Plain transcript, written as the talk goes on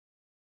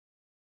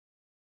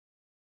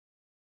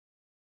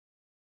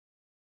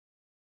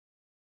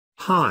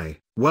Hi,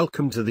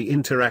 welcome to the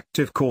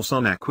interactive course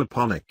on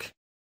aquaponic.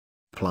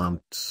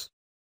 Plants.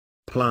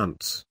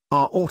 Plants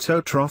are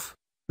autotroph.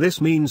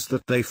 This means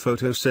that they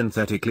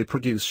photosynthetically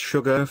produce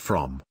sugar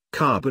from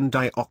carbon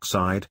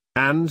dioxide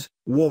and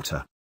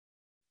water.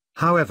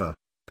 However,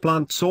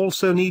 plants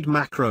also need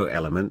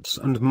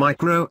macroelements and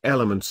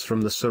microelements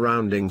from the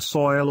surrounding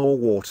soil or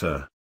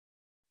water.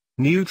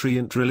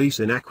 Nutrient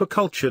release in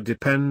aquaculture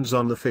depends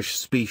on the fish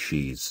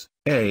species,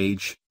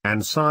 age,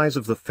 and size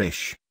of the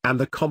fish, and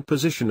the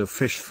composition of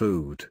fish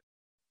food.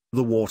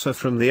 The water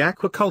from the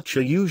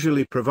aquaculture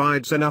usually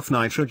provides enough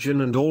nitrogen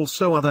and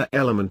also other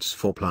elements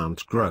for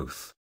plant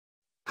growth.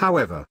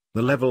 However,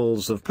 the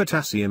levels of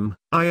potassium,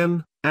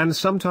 iron, and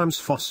sometimes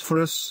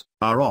phosphorus,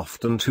 are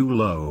often too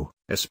low,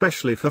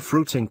 especially for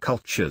fruiting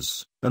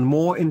cultures, and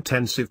more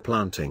intensive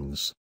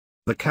plantings.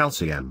 The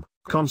calcium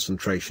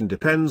concentration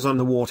depends on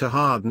the water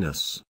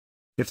hardness.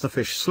 If the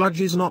fish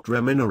sludge is not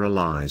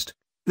remineralized,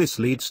 this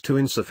leads to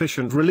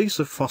insufficient release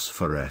of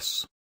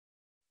phosphorus.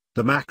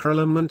 The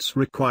macroelements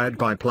required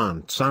by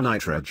plants are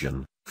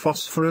nitrogen,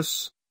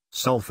 phosphorus,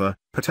 sulfur,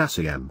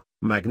 potassium,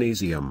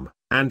 magnesium,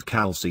 and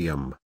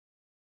calcium.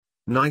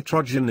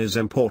 Nitrogen is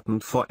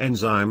important for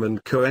enzyme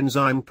and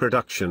coenzyme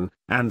production,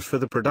 and for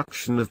the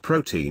production of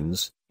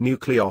proteins,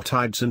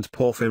 nucleotides and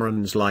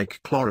porphyrins like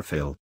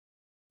chlorophyll.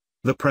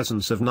 The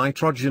presence of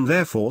nitrogen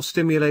therefore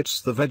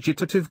stimulates the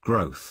vegetative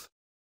growth.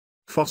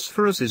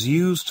 Phosphorus is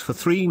used for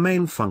three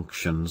main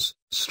functions: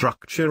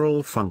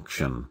 structural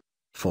function,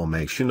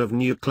 formation of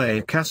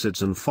nucleic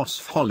acids and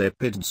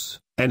phospholipids,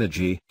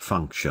 energy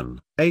function,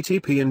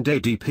 ATP and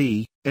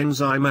ADP,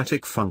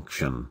 enzymatic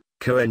function,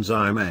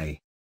 coenzyme A.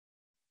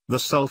 The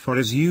sulfur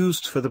is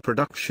used for the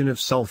production of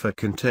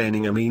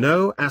sulfur-containing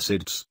amino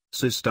acids,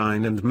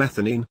 cysteine and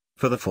methionine,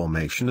 for the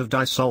formation of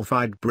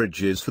disulfide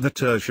bridges for the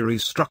tertiary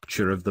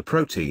structure of the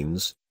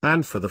proteins,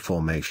 and for the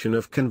formation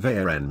of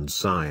conveyor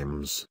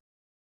enzymes.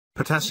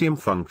 Potassium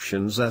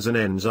functions as an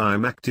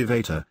enzyme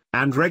activator,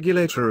 and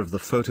regulator of the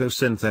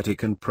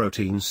photosynthetic and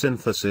protein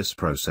synthesis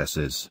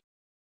processes.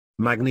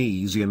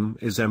 Magnesium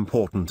is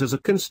important as a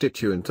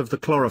constituent of the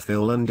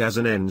chlorophyll and as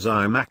an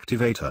enzyme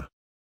activator.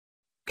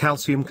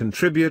 Calcium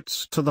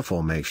contributes to the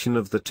formation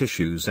of the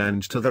tissues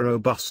and to the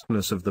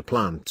robustness of the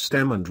plant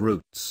stem and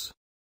roots.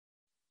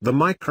 The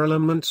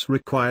microelements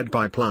required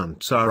by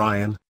plants are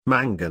iron,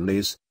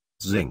 manganese,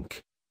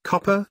 zinc,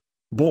 copper,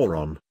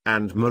 boron,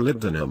 and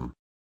molybdenum.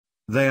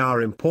 They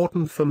are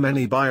important for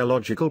many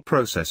biological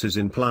processes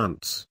in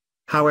plants,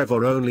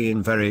 however only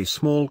in very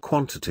small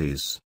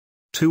quantities.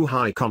 Too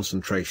high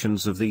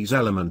concentrations of these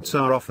elements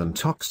are often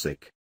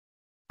toxic.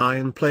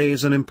 Iron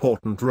plays an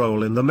important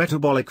role in the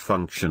metabolic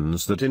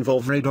functions that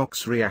involve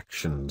redox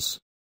reactions.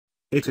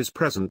 It is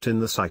present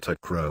in the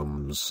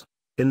cytochromes,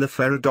 in the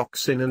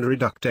ferredoxin and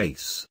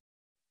reductase.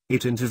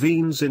 It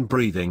intervenes in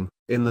breathing,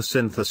 in the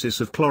synthesis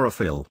of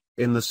chlorophyll,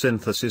 in the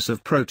synthesis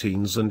of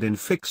proteins and in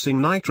fixing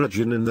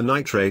nitrogen in the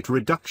nitrate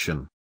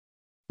reduction.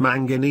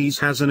 Manganese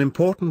has an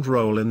important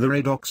role in the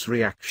redox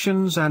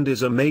reactions and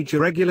is a major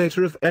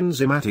regulator of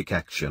enzymatic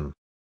action.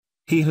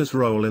 He has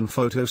role in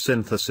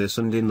photosynthesis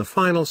and in the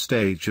final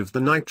stage of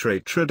the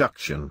nitrate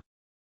reduction.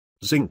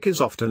 Zinc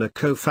is often a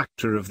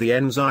cofactor of the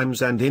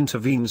enzymes and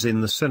intervenes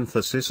in the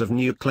synthesis of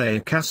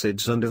nucleic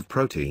acids and of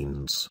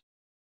proteins.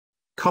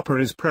 Copper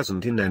is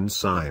present in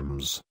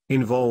enzymes,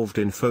 involved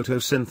in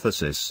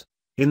photosynthesis,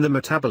 in the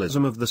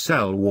metabolism of the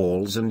cell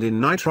walls and in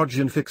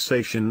nitrogen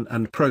fixation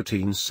and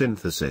protein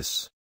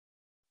synthesis.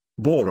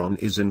 Boron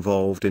is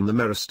involved in the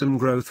meristem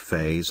growth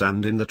phase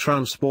and in the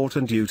transport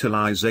and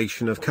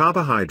utilization of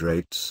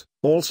carbohydrates.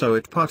 Also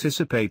it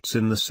participates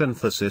in the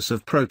synthesis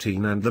of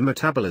protein and the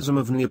metabolism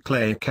of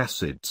nucleic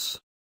acids.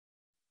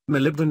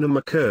 Molybdenum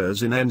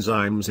occurs in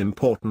enzymes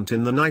important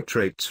in the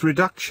nitrates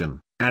reduction,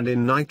 and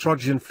in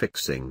nitrogen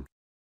fixing.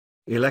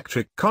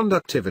 Electric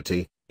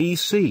conductivity,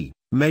 EC,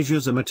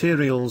 measures a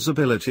material's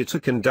ability to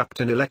conduct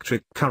an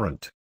electric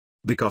current.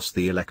 Because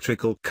the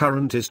electrical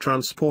current is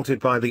transported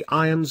by the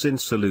ions in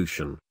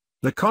solution,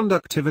 the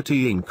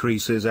conductivity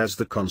increases as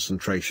the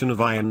concentration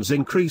of ions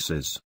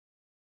increases.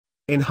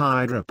 In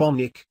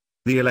hydroponic,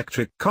 the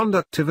electric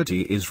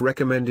conductivity is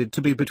recommended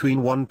to be between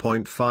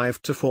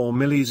 1.5 to 4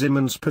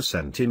 millisiemens per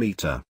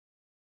centimeter.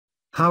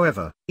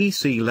 However,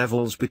 EC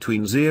levels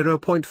between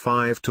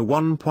 0.5 to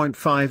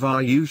 1.5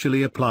 are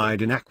usually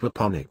applied in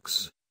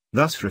aquaponics,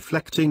 thus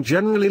reflecting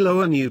generally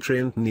lower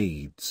nutrient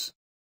needs.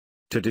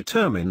 To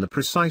determine the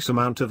precise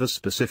amount of a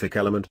specific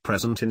element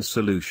present in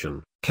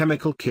solution,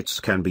 chemical kits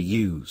can be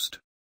used.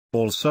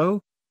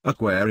 Also,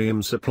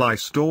 aquarium supply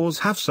stores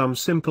have some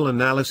simple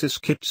analysis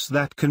kits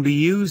that can be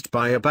used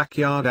by a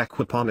backyard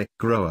aquaponic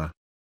grower.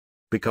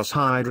 Because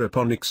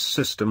hydroponics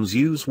systems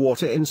use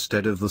water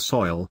instead of the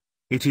soil,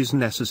 it is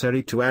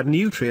necessary to add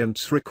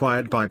nutrients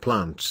required by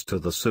plants to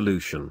the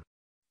solution.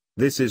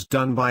 This is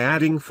done by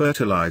adding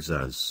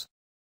fertilizers.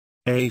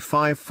 A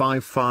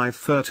 555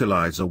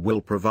 fertilizer will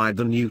provide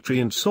the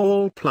nutrients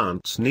all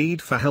plants need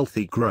for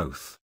healthy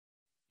growth.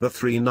 The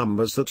three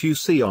numbers that you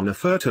see on a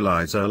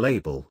fertilizer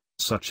label,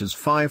 such as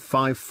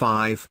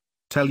 555,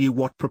 tell you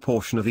what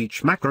proportion of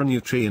each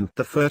macronutrient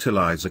the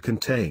fertilizer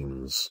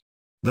contains.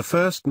 The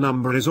first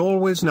number is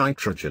always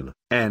nitrogen,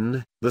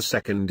 N, the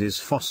second is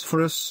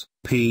phosphorus,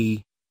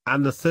 P,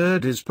 and the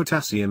third is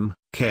potassium,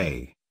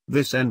 K.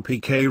 This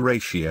NPK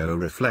ratio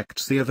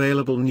reflects the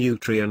available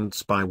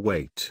nutrients by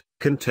weight,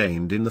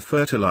 contained in the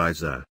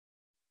fertilizer.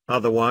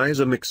 Otherwise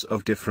a mix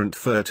of different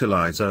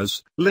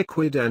fertilizers,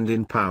 liquid and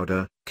in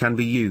powder, can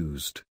be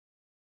used.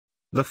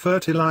 The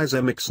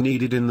fertilizer mix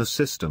needed in the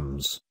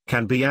systems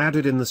can be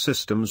added in the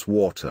system's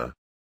water.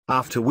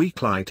 After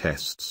weekly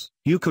tests,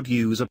 you could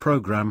use a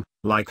program,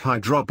 like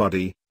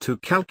HydroBody, to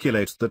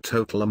calculate the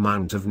total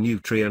amount of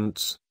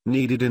nutrients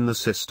needed in the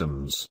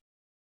systems.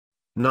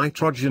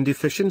 Nitrogen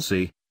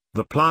deficiency.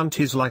 The plant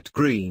is light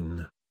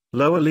green,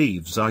 lower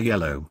leaves are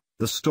yellow,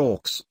 the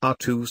stalks are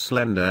too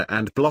slender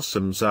and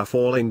blossoms are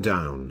falling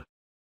down.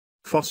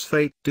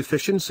 Phosphate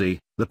deficiency.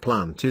 The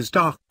plant is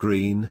dark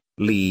green,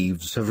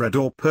 leaves have red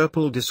or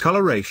purple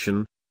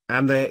discoloration,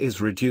 and there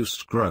is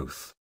reduced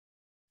growth.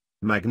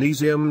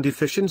 Magnesium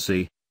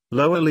deficiency.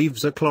 Lower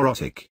leaves are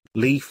chlorotic,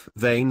 leaf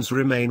veins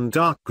remain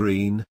dark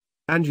green,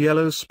 and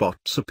yellow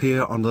spots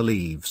appear on the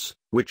leaves,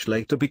 which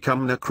later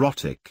become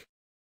necrotic.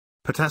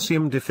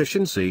 Potassium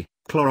deficiency.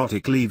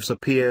 Chlorotic leaves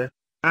appear,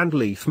 and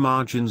leaf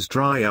margins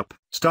dry up,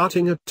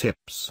 starting at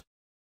tips.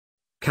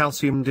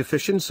 Calcium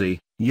deficiency.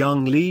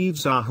 Young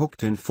leaves are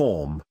hooked in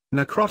form,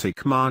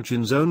 necrotic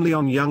margins only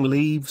on young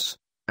leaves,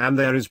 and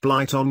there is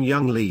blight on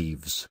young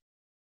leaves.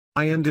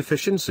 Iron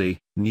deficiency.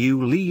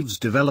 New leaves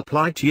develop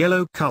light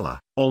yellow color,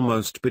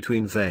 almost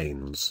between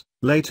veins,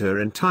 later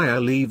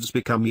entire leaves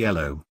become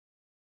yellow.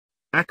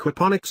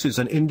 Aquaponics is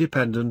an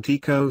independent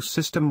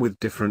ecosystem with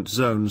different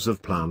zones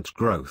of plant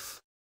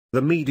growth.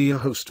 The media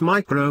host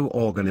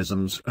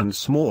microorganisms and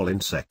small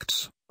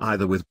insects,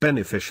 either with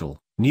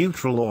beneficial,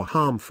 neutral or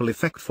harmful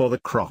effect for the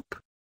crop.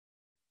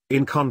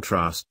 In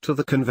contrast to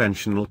the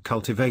conventional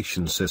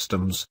cultivation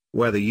systems,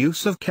 where the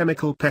use of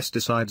chemical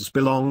pesticides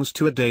belongs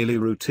to a daily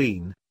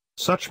routine,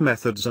 such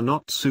methods are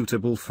not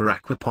suitable for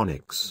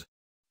aquaponics.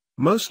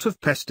 Most of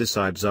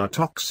pesticides are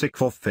toxic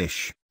for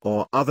fish,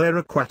 or other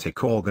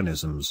aquatic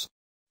organisms.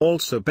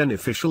 Also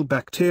beneficial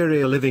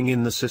bacteria living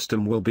in the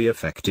system will be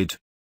affected.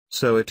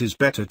 So it is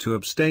better to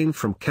abstain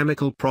from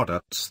chemical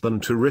products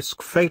than to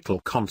risk fatal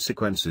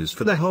consequences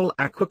for the whole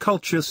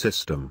aquaculture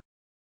system.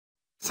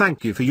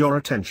 Thank you for your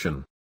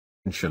attention.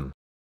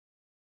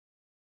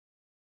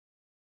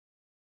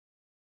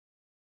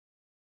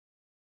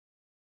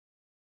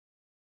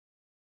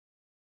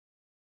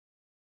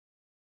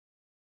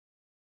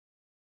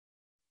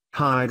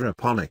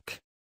 Hydroponic.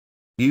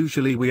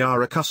 Usually we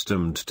are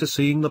accustomed to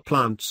seeing the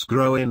plants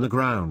grow in the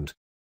ground.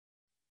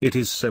 It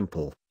is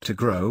simple. To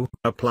grow,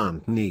 a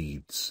plant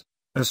needs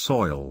a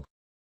soil,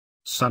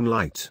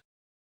 sunlight,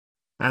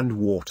 and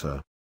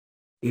water.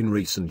 In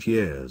recent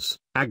years,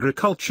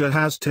 agriculture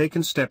has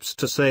taken steps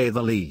to say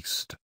the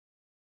least.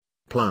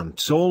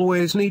 Plants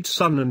always need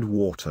sun and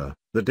water,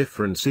 the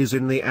difference is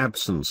in the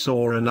absence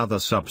or another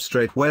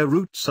substrate where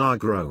roots are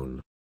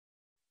grown.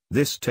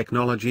 This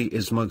technology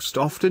is most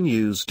often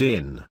used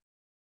in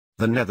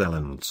the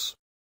Netherlands,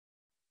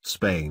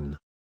 Spain,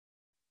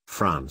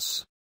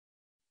 France,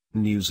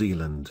 New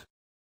Zealand,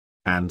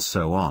 and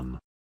so on.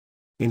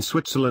 In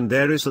Switzerland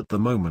there is at the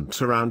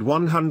moment around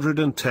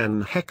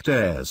 110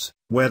 hectares,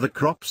 where the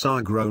crops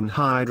are grown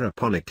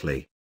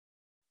hydroponically.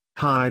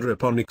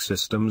 Hydroponic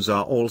systems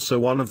are also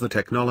one of the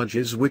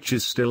technologies which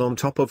is still on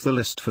top of the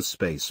list for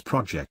space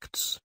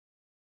projects.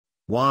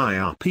 Why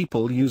are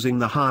people using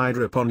the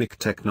hydroponic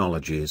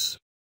technologies?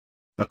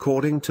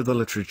 According to the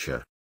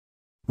literature,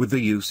 with the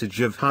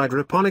usage of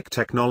hydroponic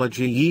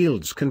technology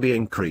yields can be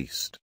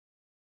increased.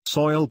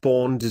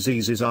 Soil-borne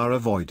diseases are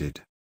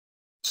avoided.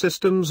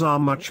 Systems are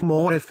much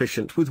more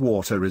efficient with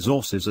water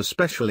resources,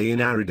 especially in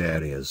arid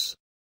areas.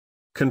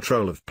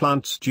 Control of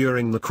plants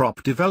during the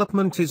crop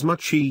development is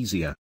much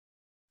easier.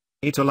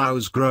 It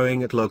allows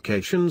growing at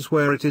locations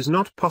where it is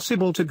not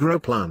possible to grow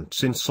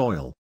plants in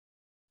soil.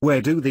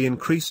 Where do the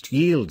increased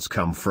yields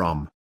come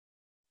from?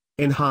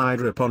 In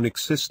hydroponic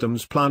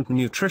systems, plant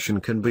nutrition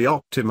can be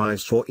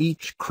optimized for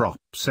each crop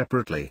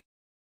separately.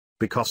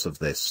 Because of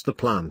this, the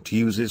plant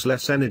uses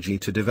less energy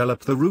to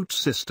develop the root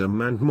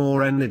system and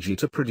more energy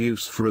to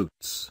produce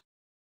fruits.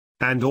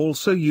 And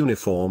also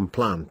uniform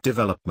plant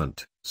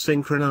development,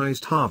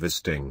 synchronized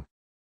harvesting.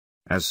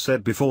 As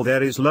said before,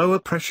 there is lower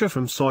pressure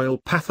from soil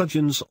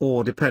pathogens,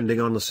 or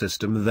depending on the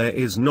system there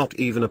is not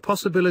even a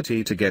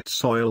possibility to get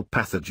soil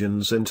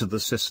pathogens into the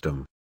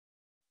system.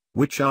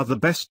 Which are the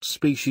best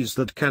species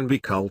that can be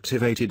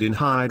cultivated in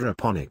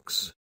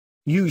hydroponics?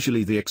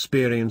 Usually the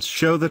experience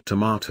show that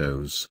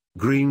tomatoes,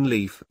 green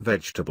leaf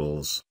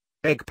vegetables,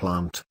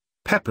 eggplant,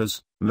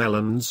 peppers,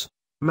 melons,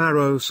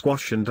 marrow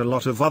squash and a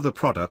lot of other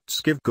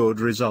products give good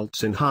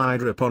results in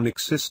hydroponic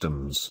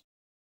systems.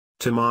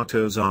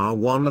 Tomatoes are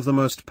one of the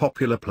most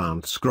popular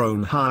plants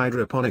grown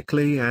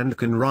hydroponically and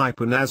can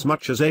ripen as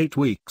much as 8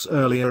 weeks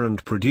earlier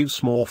and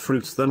produce more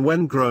fruit than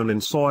when grown in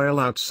soil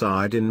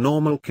outside in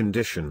normal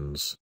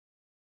conditions.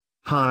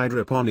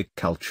 Hydroponic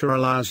culture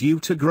allows you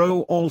to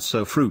grow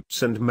also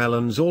fruits and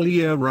melons all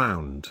year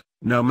round,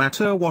 no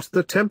matter what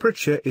the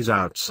temperature is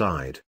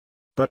outside.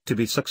 But to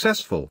be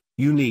successful,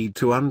 you need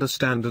to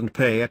understand and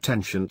pay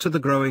attention to the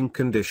growing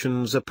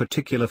conditions a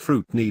particular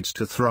fruit needs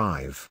to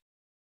thrive.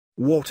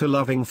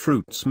 Water-loving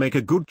fruits make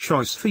a good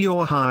choice for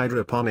your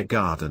hydroponic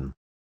garden.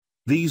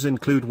 These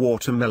include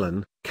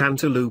watermelon,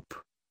 cantaloupe,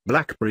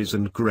 blackberries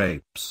and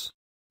grapes.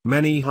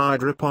 Many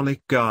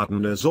hydroponic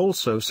gardeners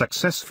also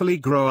successfully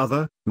grow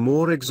other,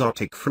 more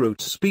exotic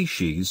fruit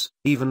species,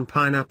 even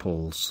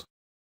pineapples.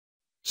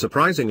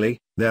 Surprisingly,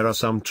 there are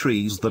some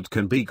trees that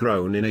can be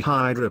grown in a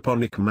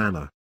hydroponic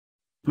manner.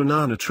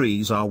 Banana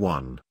trees are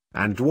one,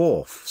 and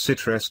dwarf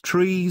citrus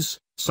trees,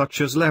 such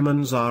as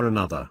lemons, are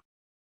another.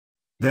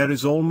 There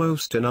is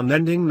almost an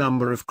unending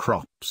number of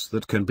crops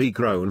that can be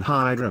grown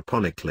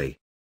hydroponically.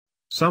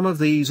 Some of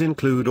these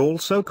include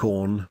also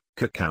corn,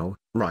 cacao,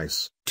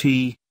 rice,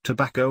 tea,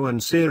 tobacco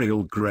and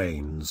cereal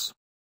grains.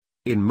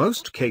 In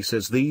most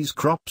cases these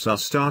crops are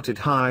started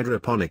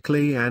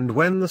hydroponically, and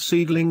when the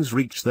seedlings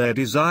reach their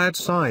desired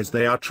size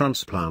they are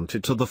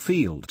transplanted to the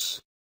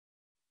fields.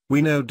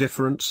 We know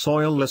different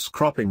soil-less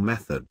cropping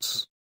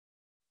methods.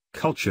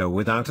 Culture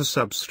without a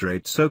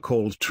substrate,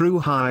 so-called true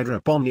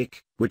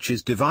hydroponic, which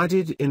is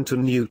divided into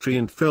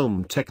nutrient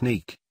film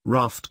technique,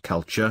 raft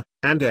culture,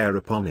 and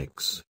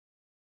aeroponics.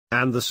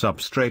 And the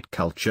substrate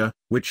culture,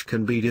 which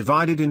can be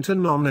divided into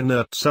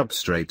non-inert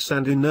substrates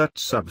and inert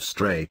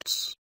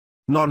substrates.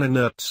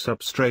 Non-inert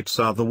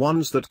substrates are the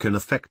ones that can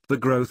affect the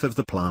growth of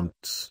the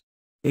plants.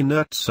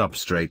 Inert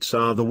substrates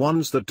are the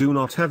ones that do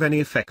not have any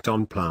effect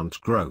on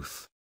plant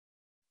growth.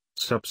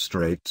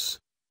 Substrates,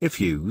 if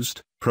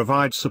used,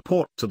 provide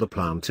support to the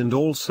plant and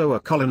also a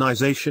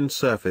colonization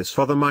surface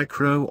for the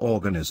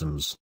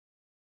microorganisms.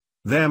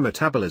 Their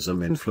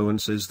metabolism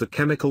influences the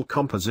chemical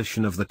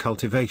composition of the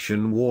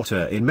cultivation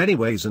water in many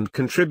ways and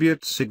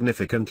contributes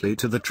significantly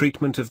to the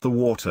treatment of the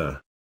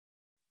water.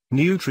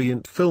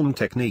 Nutrient film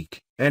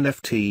technique,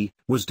 NFT,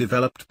 was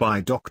developed by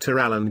Dr.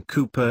 Alan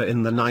Cooper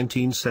in the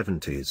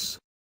 1970s.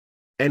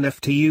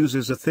 NFT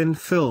uses a thin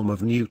film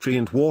of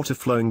nutrient water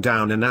flowing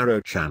down a narrow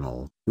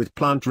channel, with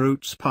plant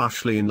roots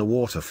partially in the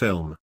water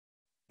film.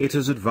 It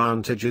has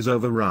advantages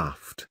over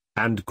raft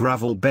and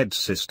gravel bed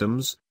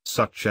systems,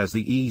 such as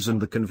the ease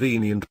and the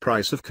convenient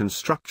price of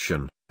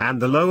construction,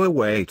 and the lower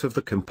weight of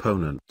the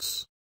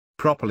components.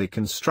 Properly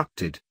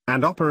constructed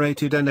and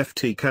operated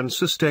NFT can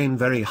sustain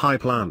very high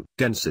plant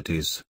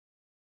densities.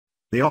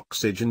 The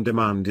oxygen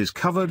demand is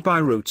covered by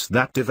roots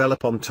that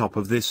develop on top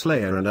of this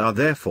layer and are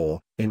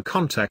therefore in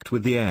contact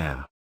with the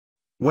air.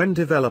 When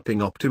developing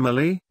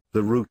optimally,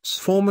 the roots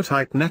form a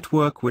tight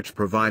network which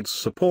provides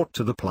support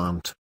to the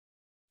plant.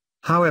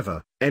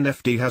 However,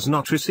 NFT has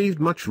not received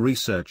much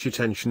research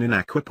attention in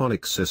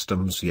aquaponic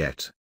systems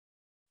yet.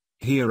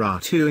 Here are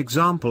two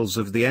examples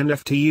of the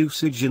NFT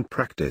usage in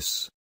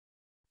practice.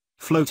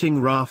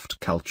 Floating raft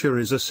culture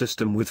is a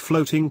system with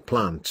floating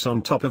plants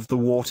on top of the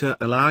water,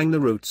 allowing the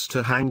roots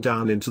to hang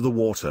down into the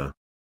water.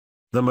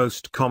 The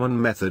most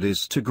common method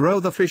is to grow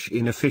the fish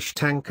in a fish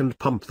tank and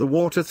pump the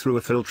water through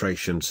a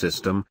filtration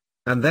system,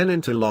 and then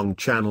into long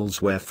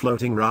channels where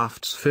floating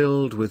rafts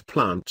filled with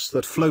plants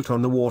that float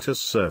on the water's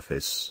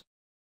surface.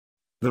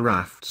 The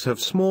rafts have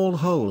small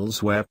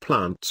holes where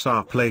plants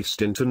are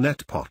placed into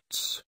net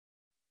pots.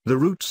 The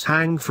roots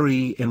hang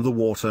free in the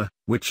water,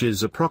 which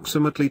is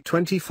approximately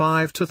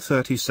 25 to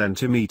 30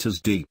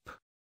 centimeters deep.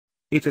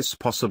 It is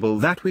possible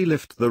that we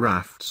lift the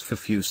rafts a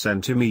few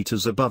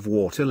centimeters above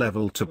water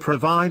level to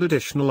provide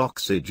additional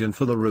oxygen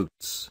for the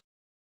roots.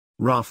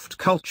 Raft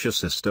culture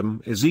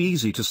system is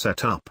easy to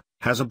set up,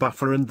 has a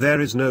buffer and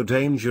there is no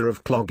danger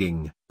of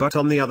clogging, but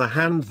on the other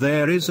hand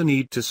there is a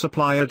need to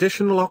supply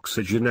additional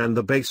oxygen and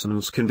the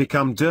basins can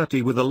become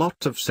dirty with a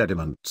lot of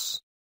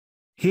sediments.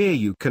 Here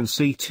you can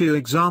see two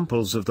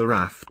examples of the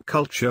raft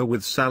culture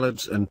with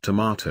salads and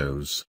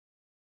tomatoes.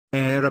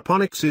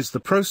 Aeroponics is the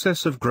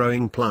process of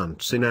growing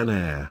plants in an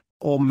air,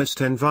 or mist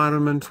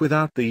environment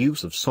without the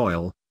use of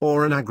soil,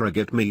 or an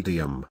aggregate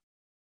medium.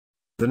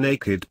 The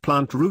naked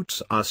plant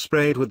roots are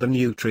sprayed with the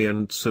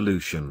nutrient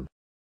solution.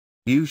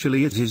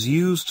 Usually it is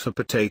used for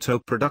potato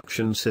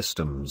production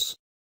systems.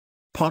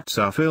 Pots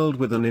are filled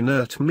with an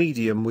inert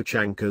medium which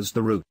anchors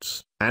the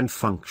roots, and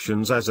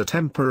functions as a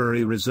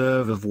temporary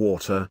reserve of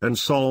water and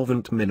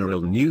solvent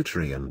mineral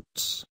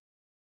nutrients.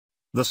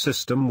 The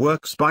system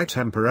works by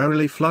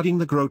temporarily flooding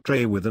the grow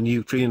tray with a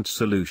nutrient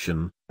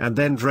solution, and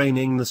then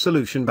draining the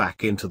solution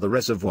back into the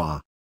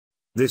reservoir.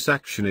 This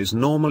action is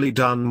normally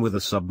done with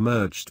a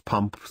submerged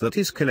pump that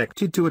is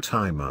connected to a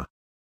timer.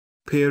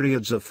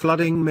 Periods of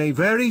flooding may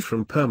vary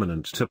from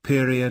permanent to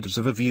periods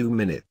of a few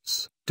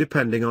minutes,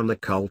 depending on the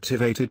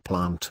cultivated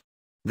plant.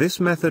 This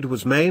method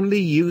was mainly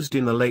used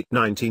in the late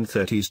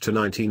 1930s to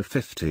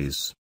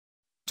 1950s.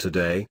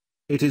 Today,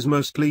 it is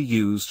mostly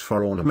used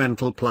for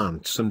ornamental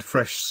plants and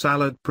fresh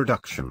salad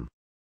production.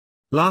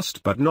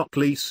 Last but not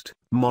least,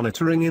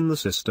 monitoring in the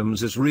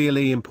systems is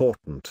really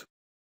important.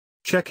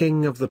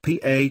 Checking of the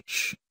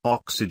pH,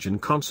 oxygen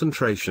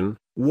concentration,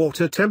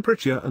 water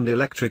temperature and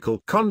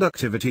electrical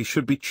conductivity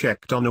should be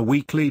checked on a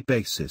weekly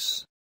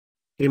basis.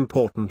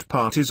 Important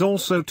part is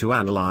also to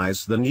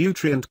analyze the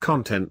nutrient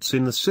contents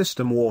in the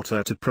system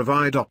water to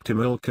provide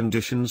optimal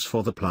conditions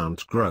for the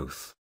plant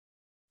growth.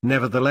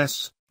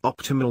 Nevertheless,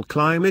 optimal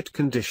climate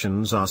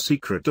conditions are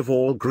secret of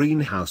all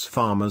greenhouse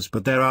farmers,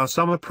 but there are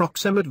some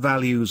approximate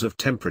values of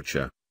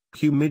temperature,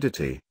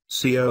 humidity,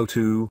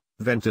 CO2,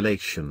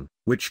 ventilation,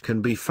 which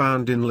can be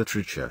found in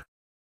literature.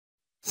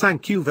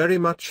 Thank you very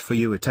much for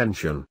your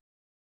attention.